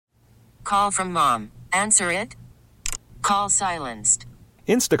call from mom. Answer it. Call silenced.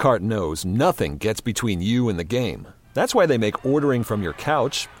 Instacart knows nothing gets between you and the game. That's why they make ordering from your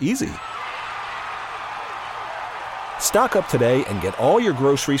couch easy. Stock up today and get all your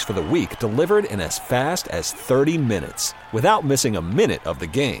groceries for the week delivered in as fast as 30 minutes without missing a minute of the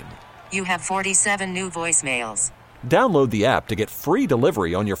game. You have 47 new voicemails. Download the app to get free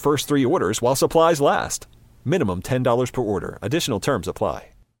delivery on your first 3 orders while supplies last. Minimum $10 per order. Additional terms apply.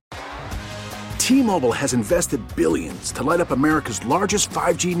 T-Mobile has invested billions to light up America's largest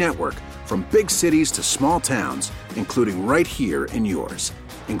 5G network, from big cities to small towns, including right here in yours.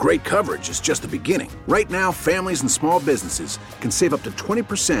 And great coverage is just the beginning. Right now, families and small businesses can save up to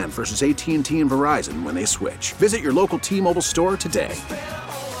 20% versus AT&T and Verizon when they switch. Visit your local T-Mobile store today.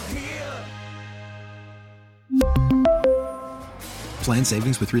 Plan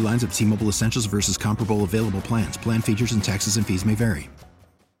savings with 3 lines of T-Mobile Essentials versus comparable available plans. Plan features and taxes and fees may vary.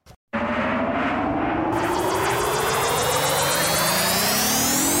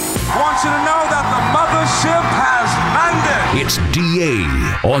 I want you to know that the mothership has landed. It's DA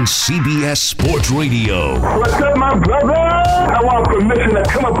on CBS Sports Radio. What's up, my brother? I want permission to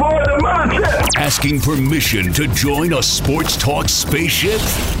come aboard the mothership. Asking permission to join a sports talk spaceship?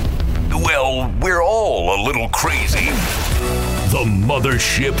 Well, we're all a little crazy. The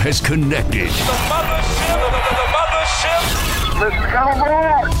mothership has connected. The mothership. Let's go,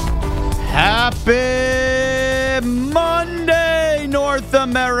 boy. Happy Monday, North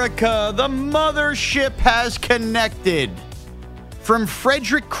America. The mothership has connected. From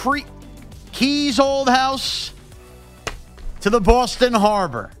Frederick Key's old house to the Boston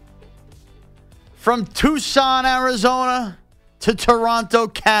Harbor. From Tucson, Arizona to Toronto,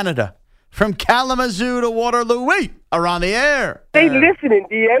 Canada. From Kalamazoo to Waterloo. We are on the air. They listening,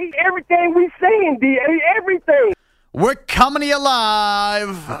 D.A. Everything we saying, D.A. Everything. We're coming to you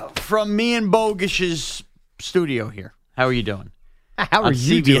live from me and Bogish's studio here. How are you doing? How are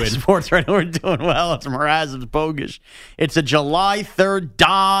you doing? Sports Radio, we're doing well. It's Mraz, it's Bogish. It's a July 3rd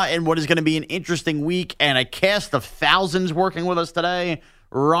and what is going to be an interesting week, and a cast of thousands working with us today.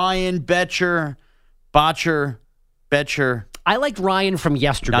 Ryan, Betcher. I liked Ryan from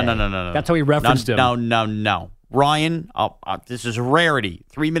yesterday. No. That's how he referenced him. No. Ryan, this is a rarity.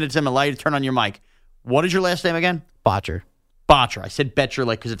 3 minutes in, allow you to turn on your mic. What is your last name again? Botcher. I said Betcher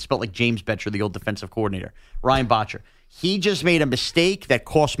because it's spelled like James Betcher, the old defensive coordinator. Ryan Botcher. He just made a mistake that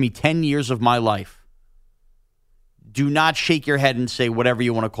cost me 10 years of my life. Do not shake your head and say whatever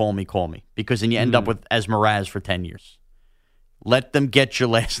you want to call me, because then you end up with as Mraz for 10 years. Let them get your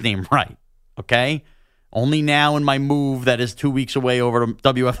last name right, okay? Only now in my move that is 2 weeks away over to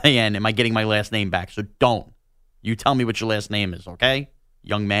WFAN am I getting my last name back. So don't. You tell me what your last name is, okay?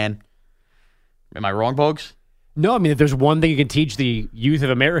 Young man. Am I wrong, Bogues? No, I mean, if there's one thing you can teach the youth of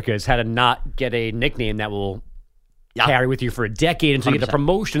America is how to not get a nickname that will carry with you for a decade until you get a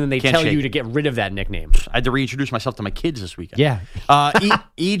promotion and they tell you to get rid of that nickname. I had to reintroduce myself to my kids this weekend. Yeah.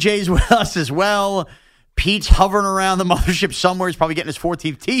 EJ's with us as well. Pete's hovering around the mothership somewhere. He's probably getting his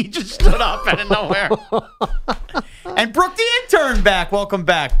 14th tee. He just stood up out of nowhere. And Brooke, the intern, back. Welcome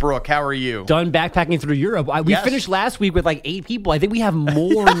back, Brooke. How are you? Done backpacking through Europe. We finished last week with like 8 people. I think we have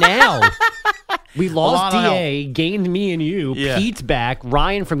more now. We lost DA, gained me and you. Yeah. Pete's back.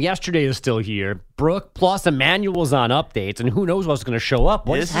 Ryan from yesterday is still here. Brooke plus Emmanuel's on updates, and who knows what's going to show up.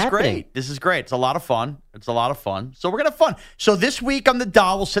 This is great. This is great. It's a lot of fun. So we're going to have fun. So this week on the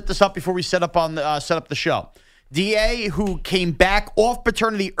dial, we'll set this up before we set up the show. DA, who came back off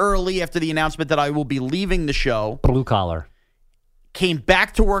paternity early after the announcement that I will be leaving the show. Blue collar. Came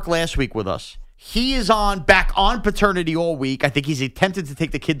back to work last week with us. He is back on paternity all week. I think he's attempted to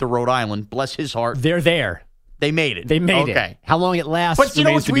take the kid to Rhode Island. Bless his heart. They're there. They made it. Okay. How long it lasts? But you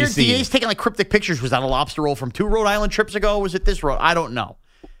know what's weird? DA's taking like cryptic pictures. Was that a lobster roll from 2 Rhode Island trips ago? Was it this road? I don't know.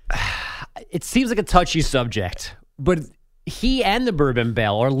 It seems like a touchy subject, but he and the Bourbon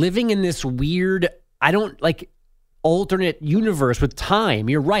Bell are living in this weird, alternate universe with time.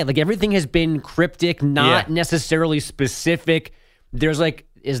 You're right. Like everything has been cryptic, not necessarily specific. There's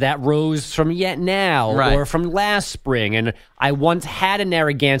is that rose from yet now or from last spring? And I once had a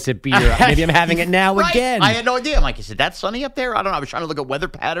Narragansett beer. Maybe I'm having it now again. I had no idea. I'm like, is it that sunny up there? I don't know. I was trying to look at weather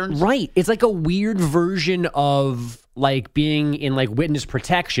patterns. Right. It's like a weird version of being in witness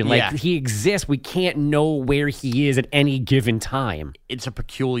protection. He exists. We can't know where he is at any given time. It's a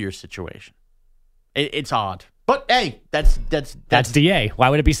peculiar situation. It's odd. But hey, that's DA. Why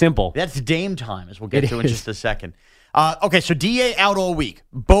would it be simple? That's Dame time, as we'll get to in just a second. Okay, so DA out all week.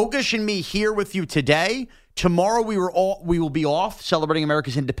 Bogush and me here with you today. Tomorrow we will be off celebrating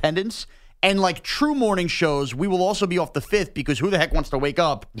America's independence. And like true morning shows, we will also be off the 5th because who the heck wants to wake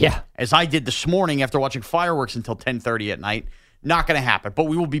up? Yeah. As I did this morning after watching fireworks until 10:30 at night. Not going to happen. But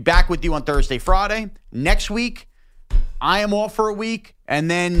we will be back with you on Thursday, Friday. Next week, I am off for a week.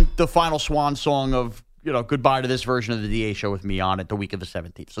 And then the final swan song of, goodbye to this version of the DA show with me on it the week of the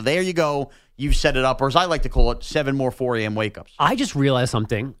 17th. So there you go. You've set it up, or as I like to call it, 7 more 4 a.m. wake-ups. I just realized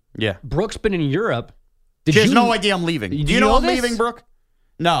something. Yeah. Brooke's been in Europe. She has no idea I'm leaving. Do you know I'm this? leaving, Brooke?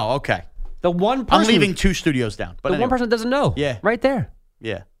 No, okay. The one person... I'm leaving 2 studios down. But one person doesn't know. Yeah. Right there.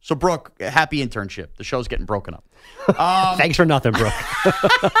 Yeah. So, Brooke, happy internship. The show's getting broken up. Thanks for nothing, Brooke.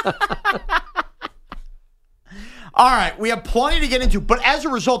 All right. We have plenty to get into. But as a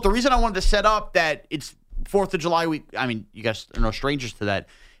result, the reason I wanted to set up that it's 4th of July week, I mean, you guys are no strangers to that.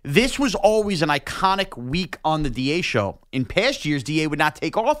 This was always an iconic week on the DA show. In past years, DA would not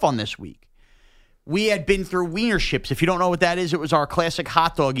take off on this week. We had been through Wienerships. If you don't know what that is, it was our classic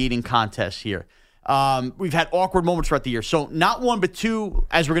hot dog eating contest here. We've had awkward moments throughout the year. So not one, but 2,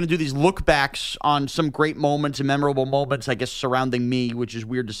 as we're going to do these look backs on some great moments and memorable moments, I guess, surrounding me, which is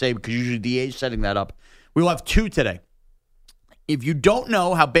weird to say because usually DA is setting that up. We will have 2 today. If you don't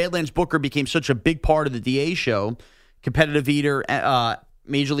know how Badlands Booker became such a big part of the DA show, competitive eater,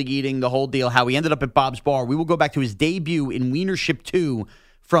 Major League Eating, the whole deal, how he ended up at Bob's Bar, we will go back to his debut in Wienership 2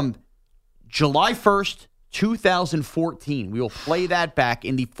 from July 1st, 2014. We will play that back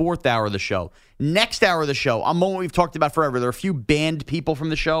in the 4th hour of the show. Next hour of the show, a moment we've talked about forever. There are a few banned people from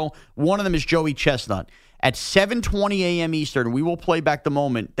the show. One of them is Joey Chestnut. At 7:20 a.m. Eastern, we will play back the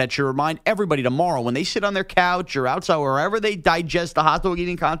moment that should remind everybody tomorrow when they sit on their couch or outside, wherever they digest the hot dog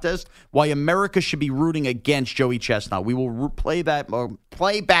eating contest, why America should be rooting against Joey Chestnut. We will play back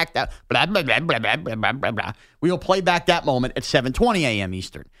that. Blah, blah, blah, blah, blah, blah, blah, blah. We will play back that moment at 7:20 a.m.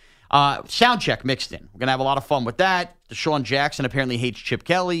 Eastern. Sound check mixed in. We're going to have a lot of fun with that. Deshaun Jackson apparently hates Chip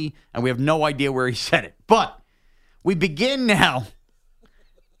Kelly, and we have no idea where he said it. But we begin now.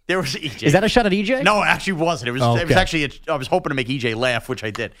 There was EJ. Is that a shot at EJ? No, it actually wasn't. It was actually, I was hoping to make EJ laugh, which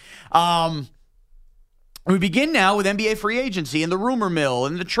I did. We begin now with NBA free agency and the rumor mill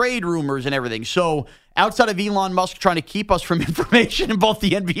and the trade rumors and everything. So outside of Elon Musk trying to keep us from information in both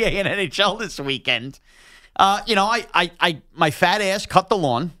the NBA and NHL this weekend, my fat ass cut the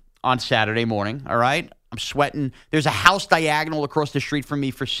lawn on Saturday morning, all right? I'm sweating. There's a house diagonal across the street from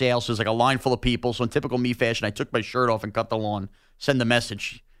me for sale, so there's like a line full of people. So in typical me fashion, I took my shirt off and cut the lawn. Send a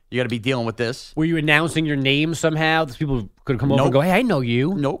message. You got to be dealing with this. Were you announcing your name somehow? These people could come over and go, hey, I know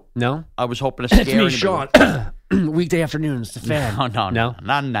you. Nope. No? I was hoping to scare It's me, Sean. Weekday afternoons, the fan. No.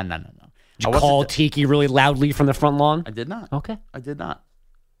 Did you call Tiki really loudly from the front lawn? I did not. Okay. I did not.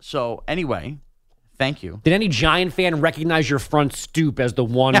 So anyway, thank you. Did any Giant fan recognize your front stoop as the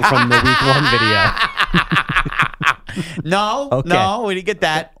one from the week 1 video? No, we didn't get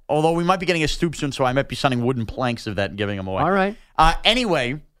that. Although we might be getting a stoop soon, so I might be sending wooden planks of that and giving them away. All right.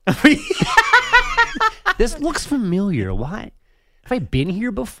 Anyway. This looks familiar. Why? Have I been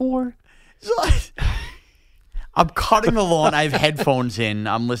here before? I'm cutting the lawn. I have headphones in.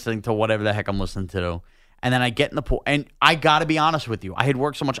 I'm listening to whatever the heck I'm listening to. And then I get in the pool. And I got to be honest with you. I had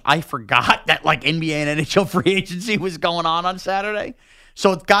worked so much, I forgot that like NBA and NHL free agency was going on Saturday.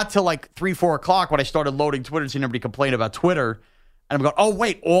 So it got to like 3, 4 o'clock when I started loading Twitter and seeing everybody complain about Twitter. And I'm going, oh,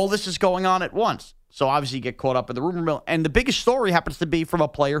 wait, all this is going on at once. So obviously you get caught up in the rumor mill. And the biggest story happens to be from a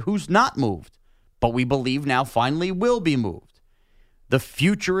player who's not moved, but we believe now finally will be moved. The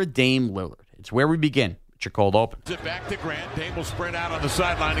future of Dame Lillard. It's where we begin. It's your cold open. Back to Grant. Dame will sprint out on the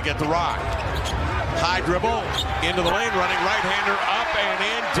sideline to get the rock. High dribble into the lane, running right-hander up and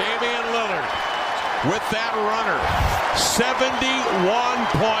in. Damian Lillard with that runner. 71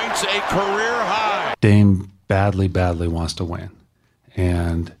 points, a career high. Dame badly wants to win.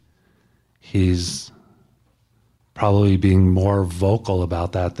 And he's probably being more vocal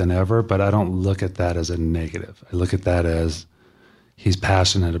about that than ever, but I don't look at that as a negative. I look at that as he's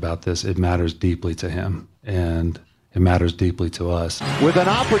passionate about this. It matters deeply to him, and it matters deeply to us. With an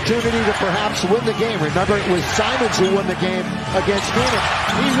opportunity to perhaps win the game. Remember, it was Simons who won the game against Phoenix.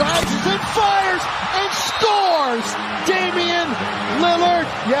 He rises and fires and scores! Damian Lillard.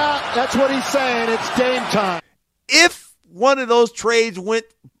 Yeah, that's what he's saying. It's Dame time. If one of those trades went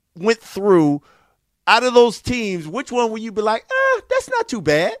through out of those teams, which one would you be like, that's not too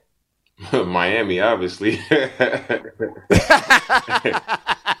bad? Miami, obviously.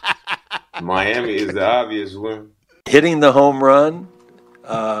 Miami is the obvious one. Hitting the home run,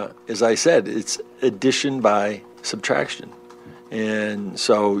 as I said, it's addition by subtraction. And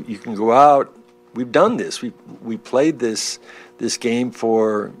so you can go out. We've done this. We played this game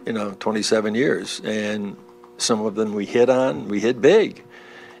for 27 years, and some of them we hit big.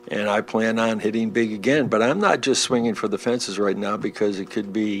 and I plan on hitting big again. But I'm not just swinging for the fences right now because it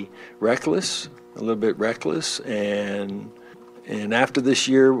could be reckless, a little bit reckless. And after this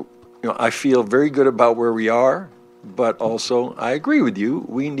year, I feel very good about where we are, but also I agree with you.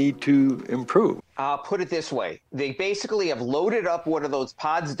 We need to improve. Put it this way. They basically have loaded up one of those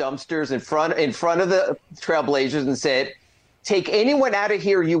pods dumpsters in front of the Trailblazers and said, take anyone out of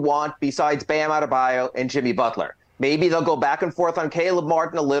here you want besides Bam Adebayo and Jimmy Butler. Maybe they'll go back and forth on Caleb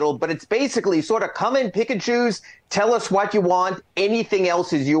Martin a little, but it's basically sort of come in, pick and choose, tell us what you want, anything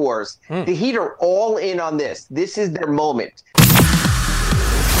else is yours. The Heat are all in on this. This is their moment.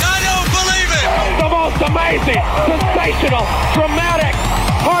 I don't believe it! The most amazing, sensational, dramatic,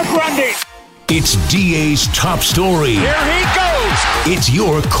 heart-rending. It's DA's top story. Here he goes! It's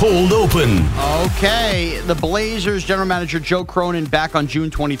your cold open. Okay, the Blazers general manager Joe Cronin back on June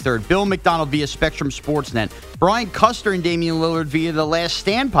 23rd. Bill McDonald via Spectrum Sportsnet. Brian Custer and Damian Lillard via the Last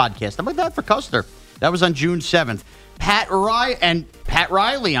Stand podcast. How about that for Custer? That was on June 7th. Pat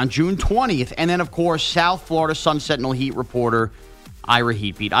Riley on June 20th. And then, of course, South Florida Sun Sentinel Heat reporter Ira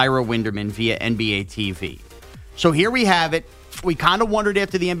Heatbeat, Ira Winderman via NBA TV. So here we have it. We kind of wondered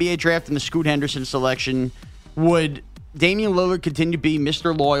after the NBA draft and the Scoot Henderson selection, would Damian Lillard continue to be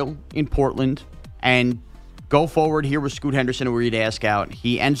Mr. Loyal in Portland and go forward here with Scoot Henderson, who we'd ask out?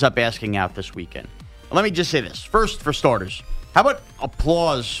 He ends up asking out this weekend. Let me just say this. First, for starters, how about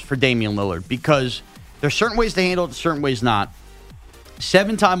applause for Damian Lillard? Because there's certain ways to handle it, certain ways not.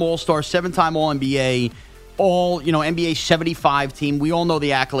 7-time All-Star, 7-time All-NBA, NBA 75 team. We all know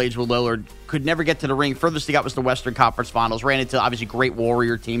the accolades with Lillard. Could never get to the ring. Furthest he got was the Western Conference Finals. Ran into, obviously, great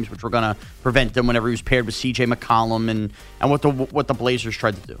Warrior teams, which were going to prevent them whenever he was paired with C.J. McCollum and what the Blazers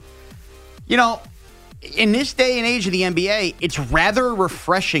tried to do. In this day and age of the NBA, it's rather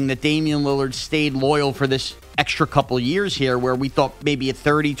refreshing that Damian Lillard stayed loyal for this extra couple years here, where we thought maybe at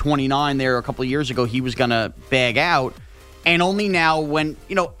 30, 29 there a couple of years ago he was going to bag out. And only now when,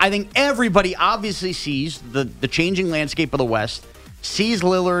 I think everybody obviously sees the changing landscape of the West, sees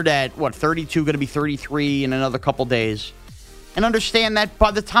Lillard at, 32, going to be 33 in another couple days, and understand that by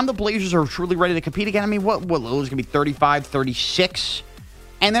the time the Blazers are truly ready to compete again, what Lillard's going to be 35, 36,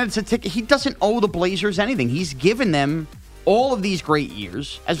 and then it's a ticket. He doesn't owe the Blazers anything. He's given them all of these great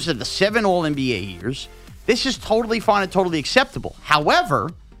years. As I said, the 7 All-NBA years. This is totally fine and totally acceptable.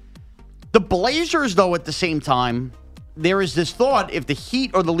 However, the Blazers, though, at the same time, there is this thought, if the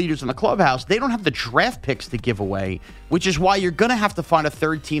Heat are the leaders in the clubhouse, they don't have the draft picks to give away, which is why you're going to have to find a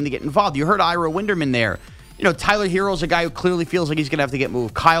third team to get involved. You heard Ira Winderman there. Tyler Hero's a guy who clearly feels like he's going to have to get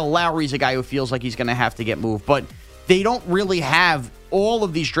moved. Kyle Lowry's a guy who feels like he's going to have to get moved. But they don't really have all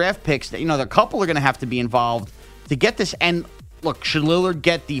of these draft picks. That a couple are going to have to be involved to get this. And look, should Lillard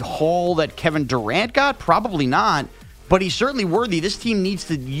get the haul that Kevin Durant got? Probably not. But he's certainly worthy. This team needs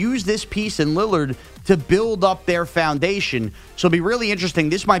to use this piece in Lillard to build up their foundation. So it'll be really interesting.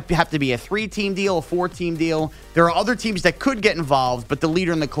 This might have to be a 3-team deal, a 4-team deal. There are other teams that could get involved, but the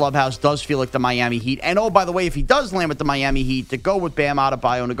leader in the clubhouse does feel like the Miami Heat. And, oh, by the way, if he does land with the Miami Heat, to go with Bam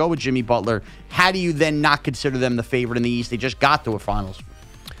Adebayo and to go with Jimmy Butler, how do you then not consider them the favorite in the East? They just got to a finals.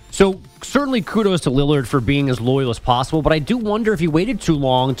 So certainly kudos to Lillard for being as loyal as possible, but I do wonder if he waited too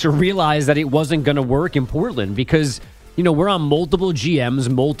long to realize that it wasn't going to work in Portland, because we're on multiple GMs,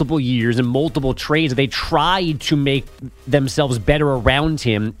 multiple years, and multiple trades. They tried to make themselves better around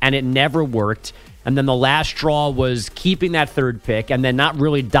him, and it never worked. And then the last straw was keeping that third pick and then not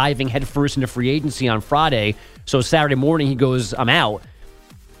really diving headfirst into free agency on Friday. So Saturday morning, he goes, I'm out.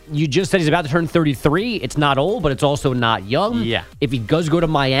 You just said he's about to turn 33. It's not old, but it's also not young. Yeah. If he does go to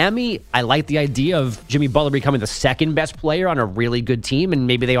Miami, I like the idea of Jimmy Butler becoming the second best player on a really good team, and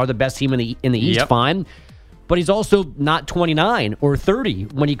maybe they are the best team in the East, fine. But he's also not 29 or 30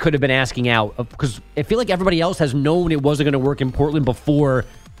 when he could have been asking out, because I feel like everybody else has known it wasn't going to work in Portland before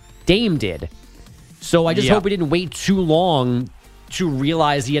Dame did. So I just hope he didn't wait too long to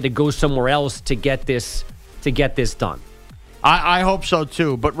realize he had to go somewhere else to get this done. I hope so,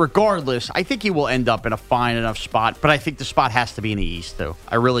 too. But regardless, I think he will end up in a fine enough spot. But I think the spot has to be in the East, too.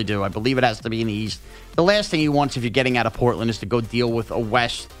 I really do. I believe it has to be in the East. The last thing he wants if you're getting out of Portland is to go deal with a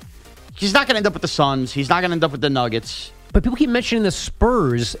West. He's not going to end up with the Suns. He's not going to end up with the Nuggets. But people keep mentioning the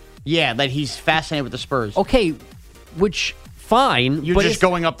Spurs. Yeah, that he's fascinated with the Spurs. Okay, which, fine. You're just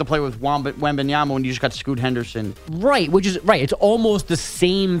going up to play with Wembanyama when you just got Scoot Henderson. Right, which is, right. It's almost the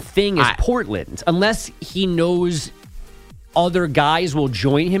same thing as Portland. Unless he knows other guys will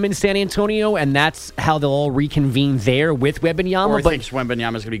join him in San Antonio, and that's how they'll all reconvene there with Wembanyama. Or I think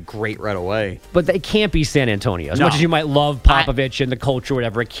Wembanyama's going to be great right away. But it can't be San Antonio. As much as you might love Popovich and the culture,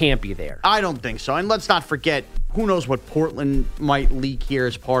 whatever, it can't be there. I don't think so. And let's not forget, who knows what Portland might leak here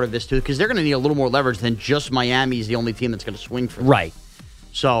as part of this, too, because they're going to need a little more leverage than just Miami is the only team that's going to swing for them. Right.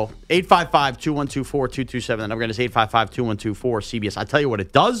 So, 855-2124-227. The number again is 855-2124-CBS. I'll tell you what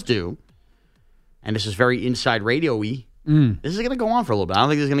it does do, and this is very inside radio-y. This is going to go on for a little bit. I don't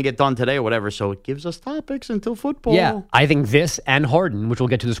think this is going to get done today or whatever, so it gives us topics until football. Yeah, I think this and Harden, which we'll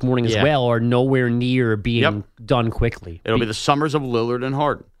get to this morning as well, are nowhere near being done quickly. It'll be the summers of Lillard and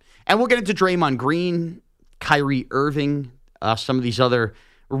Harden. And we'll get into Draymond Green, Kyrie Irving, some of these other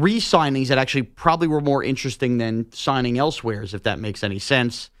re-signings that actually probably were more interesting than signing elsewheres, if that makes any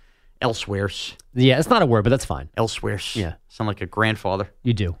sense. Elsewheres. Yeah, it's not a word, but that's fine. Elsewheres. Yeah. Sound like a grandfather.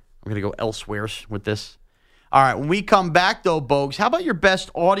 You do. I'm going to go elsewheres with this. All right, when we come back, though, Bogues, how about your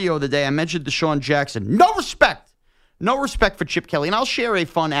best audio of the day? I mentioned Deshaun Jackson. No respect. No respect for Chip Kelly. And I'll share a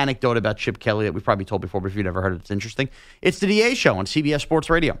fun anecdote about Chip Kelly that we've probably told before, but if you've never heard it, it's interesting. It's the DA Show on CBS Sports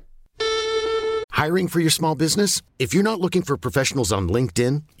Radio. Hiring for your small business? If you're not looking for professionals on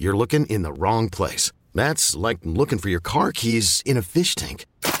LinkedIn, you're looking in the wrong place. That's like looking for your car keys in a fish tank.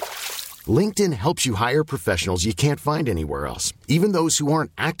 LinkedIn helps you hire professionals you can't find anywhere else, even those who aren't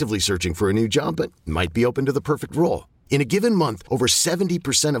actively searching for a new job but might be open to the perfect role. In a given month, over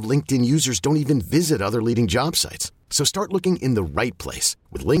 70% of LinkedIn users don't even visit other leading job sites. So start looking in the right place.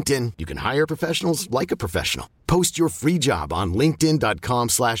 With LinkedIn, you can hire professionals like a professional. Post your free job on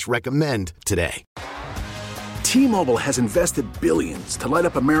linkedin.com/recommend today. T-Mobile has invested billions to light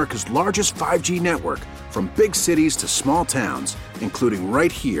up America's largest 5G network, from big cities to small towns, including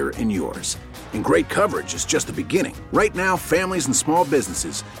right here in yours. And great coverage is just the beginning. Right now, families and small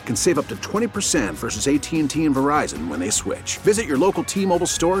businesses can save up to 20% versus AT&T and Verizon when they switch. Visit your local T-Mobile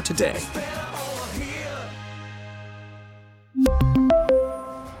store today.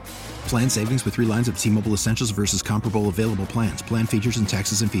 Plan savings with 3 lines of T-Mobile Essentials versus comparable available plans. Plan features and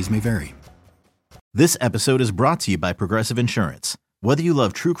taxes and fees may vary. This episode is brought to you by Progressive Insurance. Whether you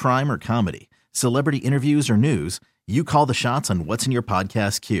love true crime or comedy, celebrity interviews or news, you call the shots on what's in your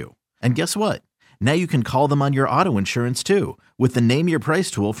podcast queue. And guess what? Now you can call them on your auto insurance too, with the Name Your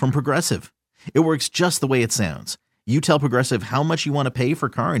Price tool from Progressive. It works just the way it sounds. You tell Progressive how much you want to pay for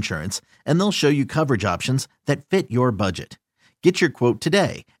car insurance, and they'll show you coverage options that fit your budget. Get your quote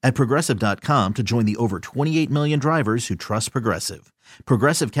today at Progressive.com to join the over 28 million drivers who trust Progressive.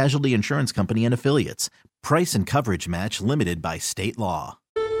 Progressive Casualty Insurance Company and Affiliates. Price and coverage match limited by state law.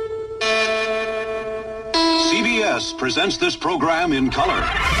 CBS presents this program in color.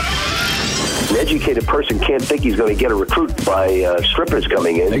 An educated person can't think he's going to get a recruit by strippers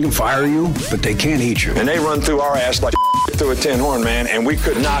coming in. They can fire you, but they can't eat you. And they run through our ass like through a tin horn, man, and we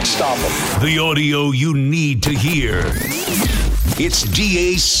could not stop them. The audio you need to hear. It's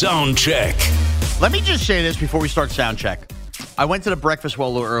DA Soundcheck. Let me just say this before we start Soundcheck. I went to the breakfast well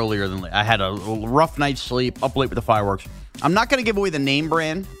a little earlier than I had a rough night's sleep, up late with the fireworks. I'm not going to give away the name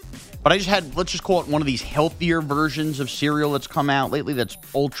brand, but I just had, let's just call it one of these healthier versions of cereal that's come out lately that's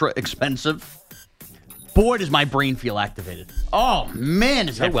ultra expensive. Boy, does my brain feel activated. Oh, man,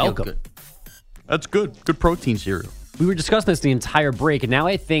 does that feel good. That's good. Good protein cereal. We were discussing this the entire break, and now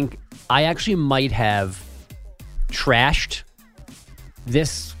I think I actually might have trashed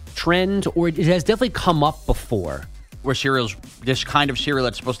this trend, or it has definitely come up before. Where cereals, this kind of cereal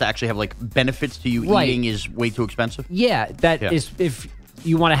that's supposed to actually have like benefits to you eating is way too expensive? Yeah, is if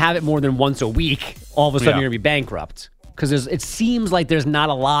you want to have it more than once a week, all of a sudden you're going to be bankrupt. Because it seems like there's not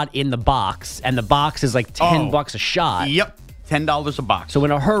a lot in the box, and the box is like $10 a shot. Yep, $10 a box. So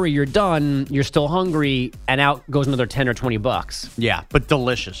in a hurry, you're done, you're still hungry, and out goes another $10 or $20. Yeah, but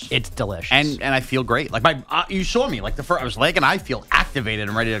delicious. It's delicious. And I feel great. Like you saw me, like I was like, and I feel activated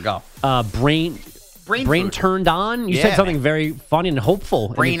and ready to go. Brain turned on. You said something very funny and hopeful.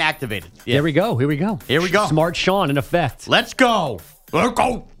 Brain activated. Yeah. Here we go. Here we go. Smart Sean in effect. Let's go. Let's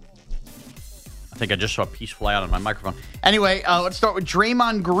go. I think I just saw a piece fly out on my microphone. Anyway, let's start with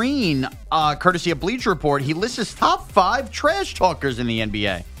Draymond Green, courtesy of Bleacher Report. He lists his top 5 trash talkers in the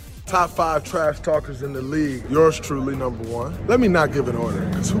NBA. Top 5 trash talkers in the league. Yours truly, number 1. Let me not give an order,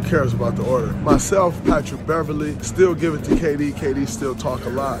 because who cares about the order? Myself, Patrick Beverly, still give it to KD. KD still talk a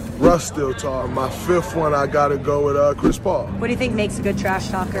lot. Russ still talk. My 5th one, I got to go with Chris Paul. What do you think makes a good trash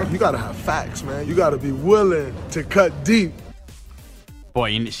talker? You got to have facts, man. You got to be willing to cut deep. Boy,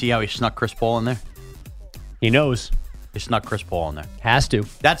 you see how he snuck Chris Paul in there? He knows. He snuck Chris Paul in there. Has to.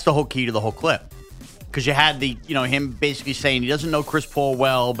 That's the whole key to the whole clip. Because you had him basically saying he doesn't know Chris Paul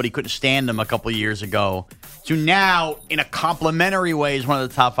well, but he couldn't stand him a couple of years ago. To now, in a complimentary way, is one of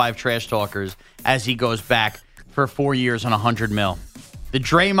the top 5 trash talkers as he goes back for 4 years and $100 million. The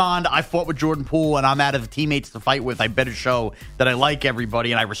Draymond, I fought with Jordan Poole and I'm out of the teammates to fight with. I better show that I like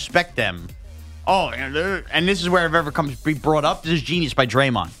everybody and I respect them. Oh, and this is where it ever comes to be brought up. This is genius by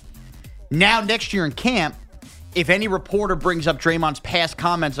Draymond. Now, next year in camp, if any reporter brings up Draymond's past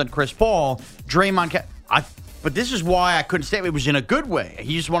comments on Chris Paul, Draymond but this is why I couldn't say it. It was in a good way.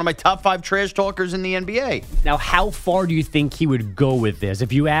 He's one of my top 5 trash talkers in the NBA. Now, how far do you think he would go with this?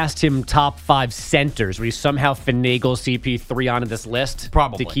 If you asked him top 5 centers, would he somehow finagle CP3 onto this list?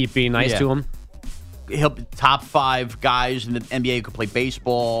 Probably. To keep being nice to him? He'll be top 5 guys in the NBA who could play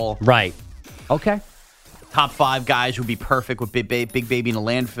baseball. Right. Okay. Top 5 guys who would be perfect with Big Baby in the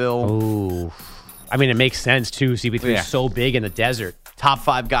landfill. Ooh. I mean, it makes sense, too. CP3 is so big in the desert. Top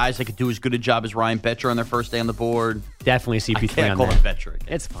 5 guys that could do as good a job as Ryan Betcher on their first day on the board. Definitely CP3 I can't on call that. him Betcher.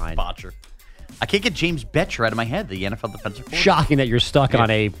 It's fine. Botcher. I can't get James Betcher out of my head, the NFL defensive coordinator. Shocking that you're stuck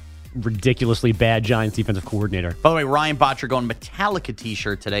on a ridiculously bad Giants defensive coordinator. By the way, Ryan Botcher going Metallica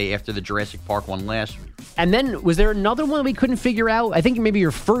t-shirt today after the Jurassic Park one last week. And then, was there another one we couldn't figure out? I think maybe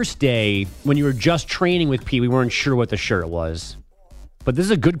your first day, when you were just training with Pete, we weren't sure what the shirt was. But this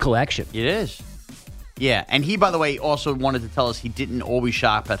is a good collection. It is. Yeah, and he, by the way, also wanted to tell us he didn't always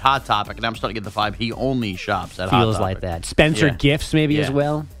shop at Hot Topic, and I'm starting to get the vibe he only shops at Hot Topic. Feels like that. Spencer Gifts maybe as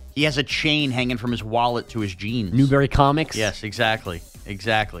well. He has a chain hanging from his wallet to his jeans. Newberry Comics. Yes, exactly.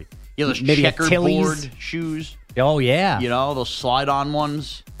 Exactly. You know, those Maybe checkerboard shoes. Oh, yeah. You know, those slide-on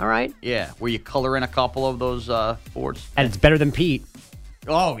ones. All right. Yeah, where you color in a couple of those boards. And it's better than Pete.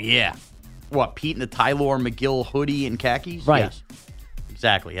 Oh, yeah. What, Pete in the Tyler McGill hoodie and khakis? Right. Yes.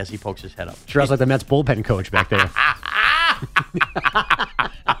 Exactly, as he pokes his head up. Sure, I was like the Mets bullpen coach back there.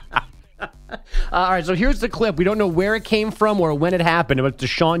 All right, so here's the clip. We don't know where it came from or when it happened. It was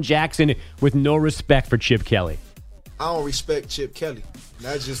Deshaun Jackson with no respect for Chip Kelly. I don't respect Chip Kelly.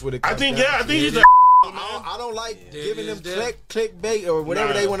 That's just what it comes I think down to. he's a I don't like giving them clickbait or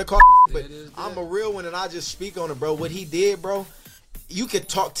whatever they want to call it, but I'm a real one and I just speak on it, bro. What he did, bro, you could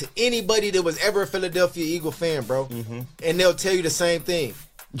talk to anybody that was ever a Philadelphia Eagle fan, bro, and they'll tell you the same thing.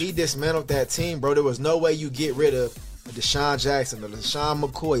 He dismantled that team, bro. There was no way you get rid of a Deshaun Jackson, a LaShawn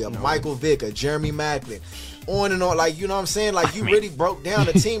McCoy, a Michael Vick, a Jeremy Maclin, on and on. Like, you know what I'm saying? Like, you really broke down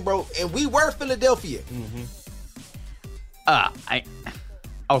the team, bro, and we were Philadelphia.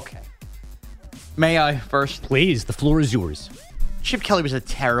 Okay. May I first? Please, the floor is yours. Chip Kelly was a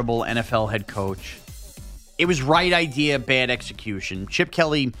terrible NFL head coach. It was right idea, bad execution. Chip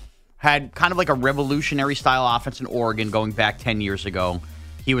Kelly had kind of like a revolutionary style offense in Oregon going back 10 years ago.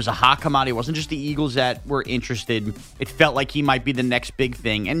 He was a hot commodity. It wasn't just the Eagles that were interested. It felt like he might be the next big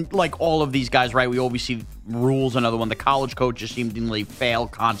thing. And like all of these guys, right, we always see rules. Another one, the college coaches seemingly fail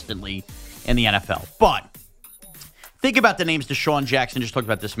constantly in the NFL. But think about the names Deshaun Jackson just talked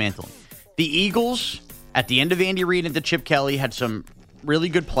about dismantling. The Eagles, at the end of Andy Reid and Chip Kelly, had some really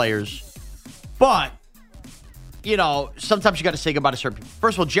good players. But, you know, sometimes you got to say goodbye to certain people.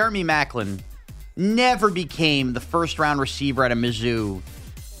 First of all, Jeremy Maclin never became the first-round receiver at a Mizzou.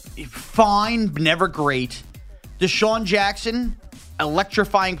 Fine, never great. Deshaun Jackson,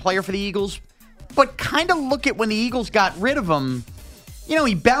 electrifying player for the Eagles. But kind of look at when the Eagles got rid of him. You know,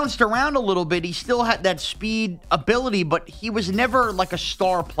 he bounced around a little bit. He still had that speed ability, but he was never like a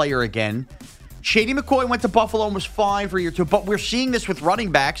star player again. Shady McCoy went to Buffalo and was fine for a year or two, but we're seeing this with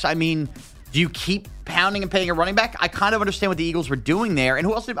running backs. I mean, do you keep pounding and paying a running back? I kind of understand what the Eagles were doing there. And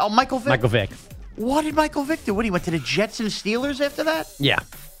who else did? Oh, Michael Vick. Michael Vick. What did Michael Vick do? What, he went to the Jets and Steelers after that? Yeah.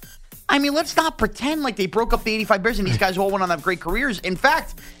 I mean, let's not pretend like they broke up the 85 Bears and these guys all went on to have great careers. In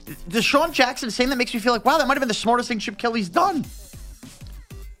fact, Deshaun Jackson is saying that makes me feel like, wow, that might have been the smartest thing Chip Kelly's done.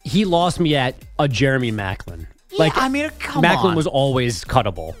 He lost me at a Jeremy Maclin. Yeah, I mean, come Maclin on. was always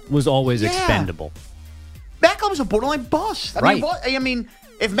cuttable, was always expendable. Maclin was a borderline bust. Right. I mean,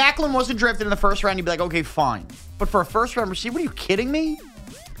 if Maclin wasn't drafted in the first round, you'd be like, okay, fine. But for a first-round receiver, are you kidding me?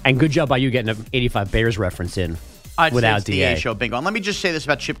 And good job by you getting an 85 Bears reference in without DA. Show bingo. And let me just say this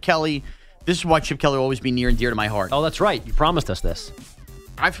about Chip Kelly. This is why Chip Kelly will always be near and dear to my heart. Oh, that's right. You promised us this.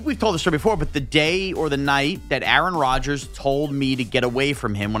 We've told this story before, but the day or the night that Aaron Rodgers told me to get away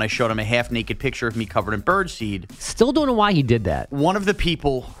from him when I showed him a half-naked picture of me covered in birdseed. Still don't know why he did that. One of the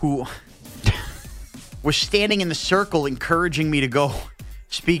people who was standing in the circle encouraging me to go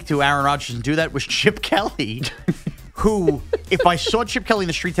speak to Aaron Rodgers and do that was Chip Kelly, who, if I saw Chip Kelly in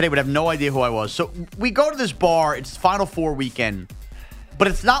the street today, would have no idea who I was. So we go to this bar. It's Final Four weekend, but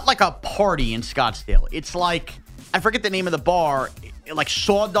it's not like a party in Scottsdale. It's like, I forget the name of the bar, like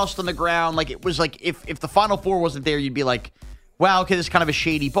sawdust on the ground. Like it was like if the Final Four wasn't there, you'd be like, wow, okay, this is kind of a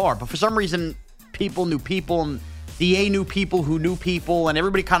shady bar. But for some reason, people knew people, and DA knew people who knew people, and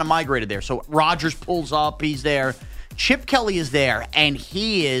everybody kind of migrated there. So Rodgers pulls up, he's there. Chip Kelly is there, and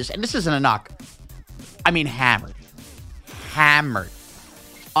he is, and this isn't a knock, I mean hammered.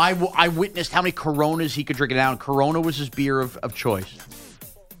 I witnessed how many Coronas he could drink down. Corona was his beer of choice.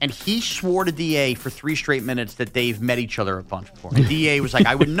 And he swore to DA for 3 straight minutes that they've met each other a bunch before. And DA was like,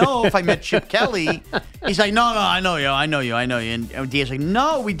 I would know if I met Chip Kelly. He's like, no, I know you. And DA's like,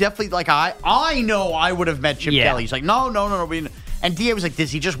 no, we definitely, like, I know I would have met Chip Kelly. He's like, no. And DA was like,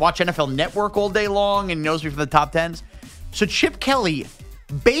 does he just watch NFL Network all day long and knows me from the top 10s? So Chip Kelly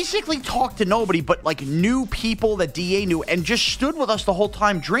basically talked to nobody but, like, knew people that DA knew and just stood with us the whole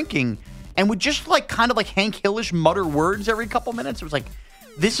time drinking and would just, like, kind of like Hank Hillish mutter words every couple minutes. It was like,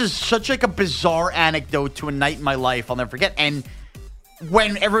 this is such like a bizarre anecdote to a night in my life I'll never forget. And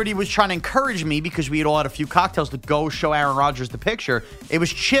when everybody was trying to encourage me, because we had all had a few cocktails to go show Aaron Rodgers the picture, it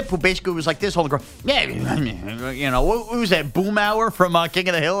was Chip who basically was like this, holding the girl. Yeah, you know, what was that, Boomhauer from King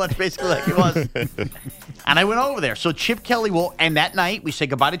of the Hill? That's basically like it was. And I went over there. So Chip Kelly and that night we said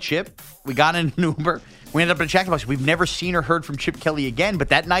goodbye to Chip. We got in an Uber. We ended up in a Jack in the Box. We've never seen or heard from Chip Kelly again, but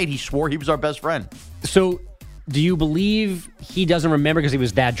that night he swore he was our best friend. So do you believe he doesn't remember because he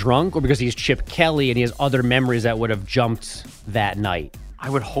was that drunk or because he's Chip Kelly and he has other memories that would have jumped that night? I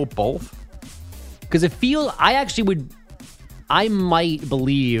would hope both. Because I might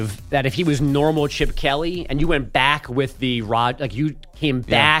believe that if he was normal Chip Kelly and you went back with you came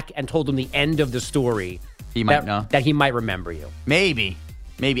back and told him the end of the story, he might know. That he might remember you. Maybe.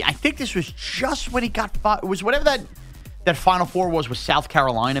 I think this was just when he got fired. It was whatever that Final Four was with South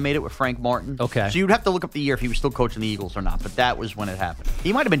Carolina made it with Frank Martin. Okay. So you'd have to look up the year if he was still coaching the Eagles or not, but that was when it happened.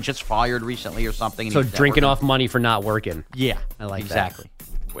 He might have been just fired recently or something. And so drinking off money for not working. Yeah, I like exactly.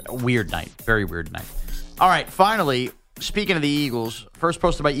 A weird night. Very weird night. All right, finally, speaking of the Eagles, first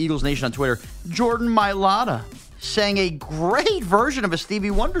posted by Eagles Nation on Twitter, Jordan Mailata sang a great version of a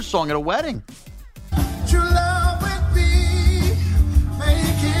Stevie Wonder song at a wedding. True love with me,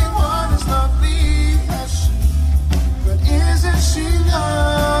 making one is lovely. Isn't she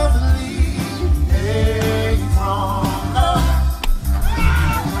lovely? Hey, from love.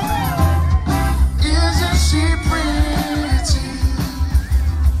 Isn't she pretty?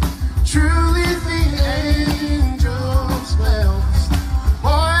 Truly the angel's bells. Boy,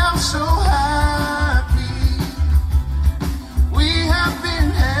 I'm so happy. We have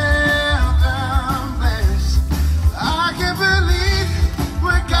been held and blessed. I can't believe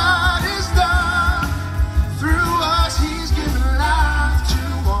what God has done through us. He's given life to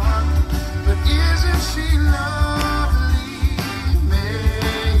one, but isn't she lovely?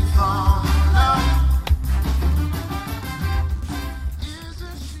 Made from love.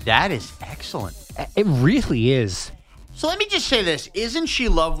 That is excellent. It really is. So let me just say this. Isn't She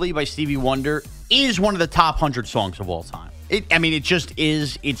Lovely by Stevie Wonder is one of the top 100 songs of all time. It just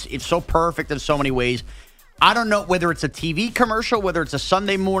is. It's so perfect in so many ways. I don't know whether it's a TV commercial, whether it's a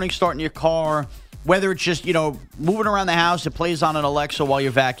Sunday morning starting your car, whether it's just, moving around the house, it plays on an Alexa while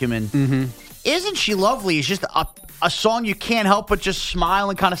you're vacuuming. Mm-hmm. Isn't She Lovely is just a song you can't help but just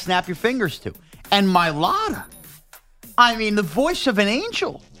smile and kind of snap your fingers to. And Mailata, the voice of an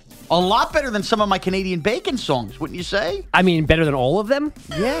angel. A lot better than some of my Canadian Bacon songs, wouldn't you say? Better than all of them?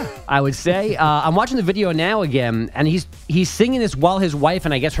 Yeah. I would say. I'm watching the video now again, and he's singing this while his wife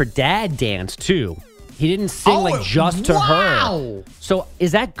and I guess her dad dance, too. He didn't sing just to her. So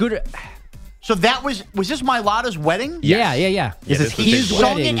is that good? So that was this Mailata's wedding? Yes. Yeah. This is his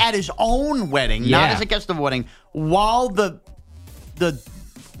sung it at his own wedding, not as a guest of a wedding, while the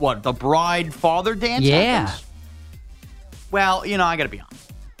bride father dance happens? Well, I got to be honest.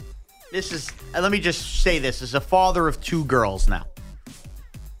 This is, let me just say this, as a father of 2 girls now.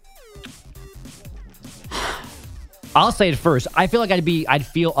 I'll say it first. I feel like I'd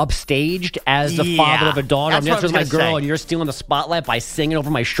feel upstaged as the father of a daughter. I'm just with my girl, and you're stealing the spotlight by singing over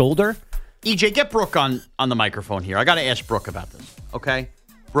my shoulder. EJ, get Brooke on the microphone here. I got to ask Brooke about this, okay?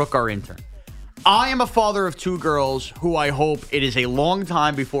 Brooke, our intern. I am a father of 2 girls who I hope it is a long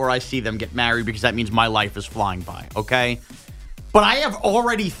time before I see them get married because that means my life is flying by, okay? But I have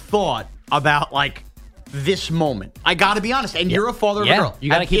already thought about, this moment. I got to be honest. And you're a father of a girl. You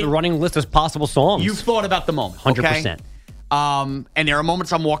got to keep a running list of possible songs. You've thought about the moment. 100%. And there are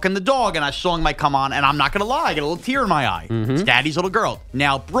moments I'm walking the dog and a song might come on, and I'm not going to lie, I get a little tear in my eye. Mm-hmm. It's Daddy's little girl.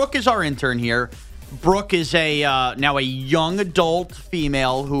 Now, Brooke is our intern here. Brooke is now a young adult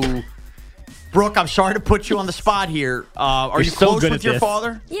female who... Brooke, I'm sorry to put you on the spot here. Are you close with your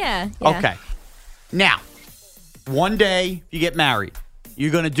father? Yeah. Okay. Now, one day you get married.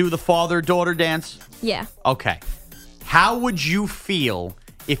 You're going to do the father-daughter dance? Yeah. Okay. How would you feel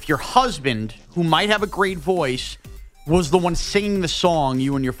if your husband, who might have a great voice, was the one singing the song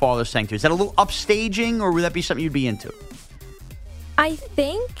you and your father sang to? Is that a little upstaging, or would that be something you'd be into? I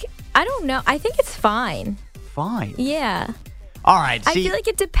don't know. I think it's fine. Fine? Yeah. All right. I feel like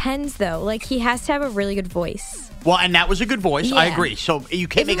it depends, though. Like, he has to have a really good voice. Well, and that was a good voice. Yeah. I agree. So you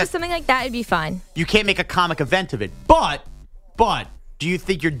can't If it was something like that, it'd be fine. You can't make a comic event of it. But, do you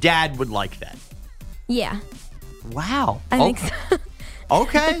think your dad would like that? Yeah. Wow. I think so.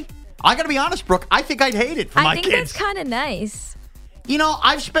 Okay. I got to be honest, Brooke. I think I'd hate it for my kids. I think that's kind of nice. You know,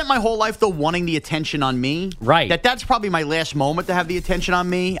 I've spent my whole life, though, wanting the attention on me. Right. That's probably my last moment to have the attention on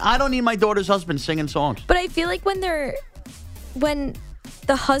me. I don't need my daughter's husband singing songs. But I feel like when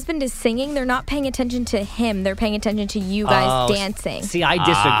the husband is singing, they're not paying attention to him. They're paying attention to you guys dancing. See, I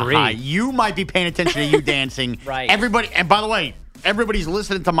disagree. You might be paying attention to you dancing. Right. Everybody, and by the way, everybody's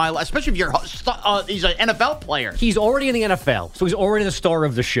listening to my, especially if he's an NFL player. He's already in the NFL, so he's already the star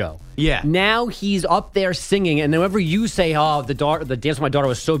of the show. Yeah. Now he's up there singing, and whenever you say, "Oh, the dance with my daughter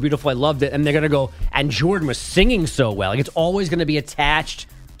was so beautiful, I loved it," and they're gonna go, "And Jordan was singing so well," like it's always gonna be attached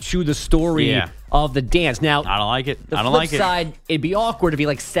to the story of the dance. Now, I don't like it. The flip side, it'd be awkward if you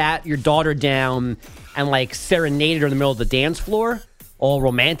like sat your daughter down and like serenaded her in the middle of the dance floor, all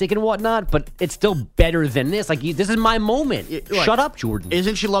romantic and whatnot. But it's still better than this. Like this is my moment. Shut up, Jordan.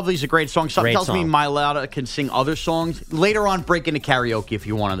 Isn't She Lovely is a great song. Something tells me my Lotta can sing other songs. Later on, break into karaoke if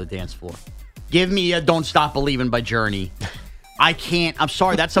you want on the dance floor. Give me a Don't Stop Believin' by Journey. I can't. I'm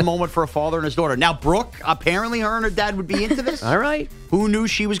sorry. That's a moment for a father and his daughter. Now, Brooke, apparently her and her dad would be into this. All right. Who knew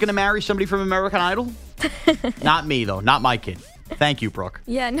she was going to marry somebody from American Idol? Not me, though. Not my kid. Thank you, Brooke.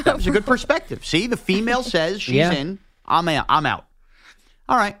 Yeah, no. That was a good perspective. See, the female says she's in. I'm out.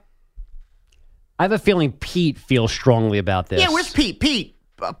 All right. I have a feeling Pete feels strongly about this. Yeah, where's Pete? Pete,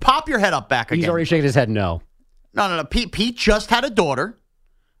 pop your head up back again. He's already shaking his head no. No. Pete just had a daughter.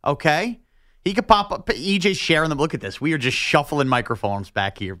 Okay? He could pop up. EJ's sharing them. Look at this. We are just shuffling microphones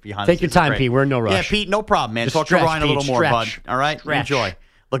back here behind us. Take your time, Pete. We're in no rush. Yeah, Pete, no problem, man. Just Talk stretch, to Ryan a little Pete, more, stretch. bud. All right? Stretch. Enjoy.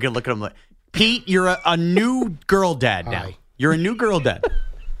 Look at him. Pete, you're a new girl dad now. Hi. You're a new girl dad.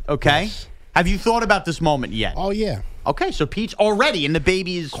 Okay? Yes. Have you thought about this moment yet? Oh, yeah. Okay, so Pete's already, and the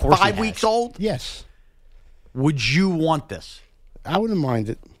baby is 5 weeks old? Yes. Would you want this? I wouldn't mind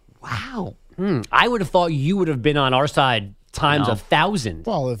it. Wow. I would have thought you would have been on our side times 1,000.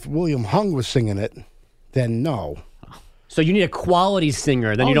 Well, if William Hung was singing it, then no. So you need a quality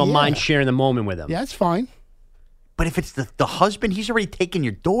singer, then you don't mind sharing the moment with him. Yeah, that's fine. But if it's the husband, he's already taken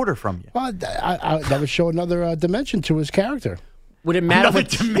your daughter from you. Well, that would show another dimension to his character. Would it matter Another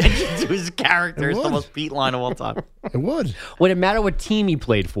dimension to his character? It's the most Pete line of all time. It would. Would it matter what team he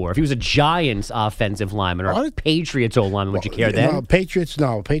played for? If he was a Giants offensive lineman or a Patriots O lineman, would you care then? No, Patriots,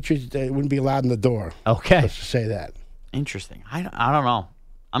 no. Patriots, they wouldn't be allowed in the door. Okay. Let's just say that. Interesting. I don't know.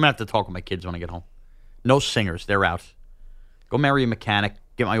 I'm going to have to talk with my kids when I get home. No singers. They're out. Go marry a mechanic.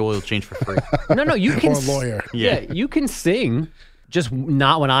 Get my oil changed for free. No, you can. Or a lawyer. Yeah, you can sing, just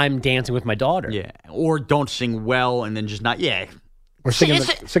not when I'm dancing with my daughter. Yeah. Or don't sing well and then just not. Yeah. Or singing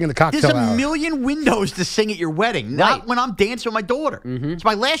the cocktail There's a hour. million windows to sing at your wedding, not when I'm dancing with my daughter. It's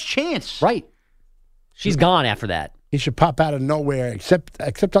my last chance. Right. She's gone after that. He should pop out of nowhere,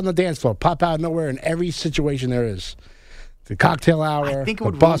 except on the dance floor. Pop out of nowhere in every situation there is. The cocktail hour, I think it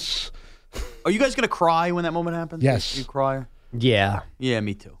the would bus. Are you guys going to cry when that moment happens? Yes. You cry? Yeah. Yeah,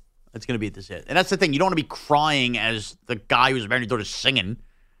 me too. It's going to be at this hit. And that's the thing. You don't want to be crying as the guy who's married your daughter singing.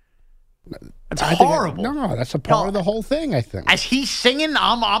 That's horrible. No, that's a part of the whole thing, I think. As he's singing,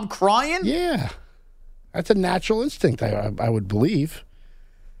 I'm crying? Yeah. That's a natural instinct, I would believe.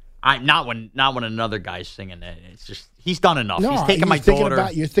 Not when another guy's singing it. It's just, he's done enough. No, he's taken my daughter.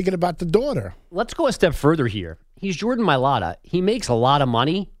 You're thinking about the daughter. Let's go a step further here. He's Jordan Mailata. He makes a lot of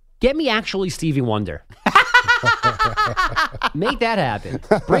money. Get me actually Stevie Wonder. Make that happen.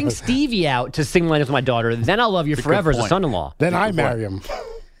 Bring Stevie out to sing with my daughter. Then I'll love you forever as a son-in-law. Then I marry him.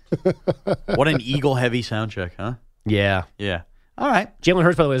 What an Eagle-heavy sound check, huh? Yeah. Yeah. All right. Jalen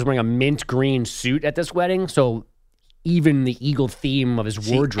Hurts, by the way, is wearing a mint green suit at this wedding, so even the Eagle theme of his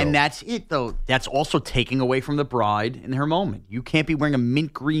wardrobe. And that's it, though. That's also taking away from the bride in her moment. You can't be wearing a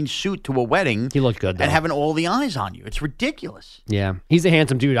mint green suit to a wedding. He looked good, though. And having all the eyes on you. It's ridiculous. Yeah. He's a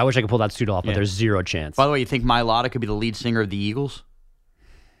handsome dude. I wish I could pull that suit off, but there's zero chance. By the way, you think Mailata could be the lead singer of the Eagles?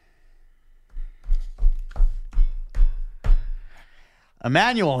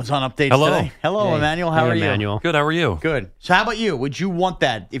 Emmanuel is on updates today. Hello, Emmanuel. How are you? Emmanuel. Good. How are you? Good. So how about you? Would you want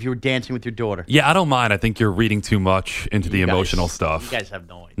that if you were dancing with your daughter? Yeah, I don't mind. I think you're reading too much into the emotional You stuff. guys have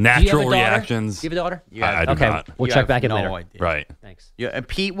no idea. Natural reactions. Do you have a daughter? I do okay. not. We'll You check have back in no later. idea. Right. Thanks. Yeah, and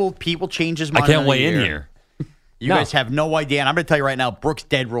Pete will change his mind. I can't another weigh in year. here. You guys have no idea, and I'm going to tell you right now, Brooke's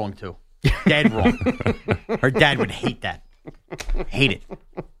dead wrong too. Dead wrong. Her dad would hate that. Hate it.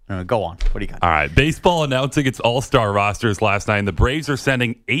 Go on. What do you got? All right. Baseball announcing its all-star rosters last night. And the Braves are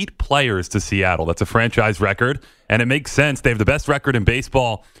sending 8 players to Seattle. That's a franchise record, and it makes sense. They have the best record in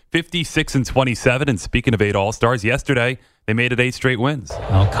baseball, 56-27. And speaking of 8 all-stars, yesterday they made it 8 straight wins.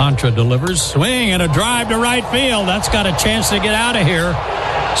 Alcantara delivers. Swing and a drive to right field. That's got a chance to get out of here.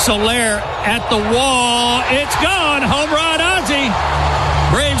 Soler at the wall. It's gone. Home run, Ozzie.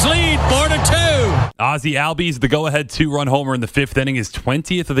 Braves lead 4-2. Ozzie Albies, the go-ahead 2-run homer in the 5th inning, his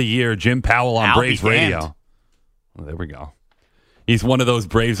 20th of the year. Jim Powell on Braves radio. Oh, there we go. He's one of those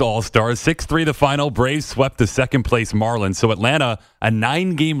Braves all-stars. 6-3 the final. Braves swept the second-place Marlins. So Atlanta, a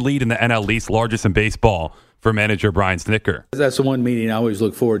 9-game lead in the NL East, largest in baseball for manager Brian Snitker. That's the one meeting I always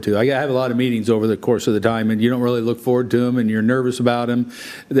look forward to. I have a lot of meetings over the course of the time, and you don't really look forward to them, and you're nervous about them.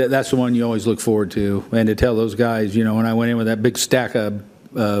 That's the one you always look forward to. And to tell those guys, when I went in with that big stack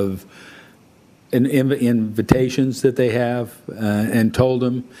of invitations that they have and told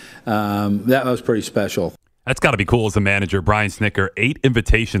them, that was pretty special. That's got to be cool as a manager. Brian Snitker, 8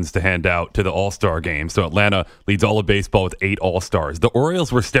 invitations to hand out to the All-Star game. So Atlanta leads all of baseball with 8 All-Stars. The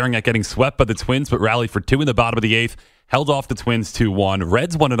Orioles were staring at getting swept by the Twins, but rallied for 2 in the bottom of the 8th, held off the Twins 2-1.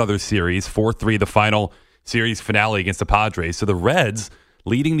 Reds won another series, 4-3 the final series finale against the Padres. So the Reds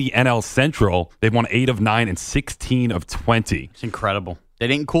leading the NL Central. They've won 8 of 9 and 16 of 20. It's incredible. They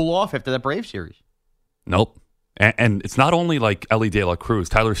didn't cool off after that Braves series. Nope. And it's not only like Ellie De La Cruz.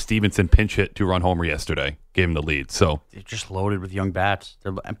 Tyler Stevenson pinch hit 2-run homer yesterday. Gave him the lead. So they're just loaded with young bats.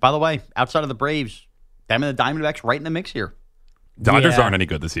 And by the way, outside of the Braves, them and the Diamondbacks right in the mix here. Dodgers aren't any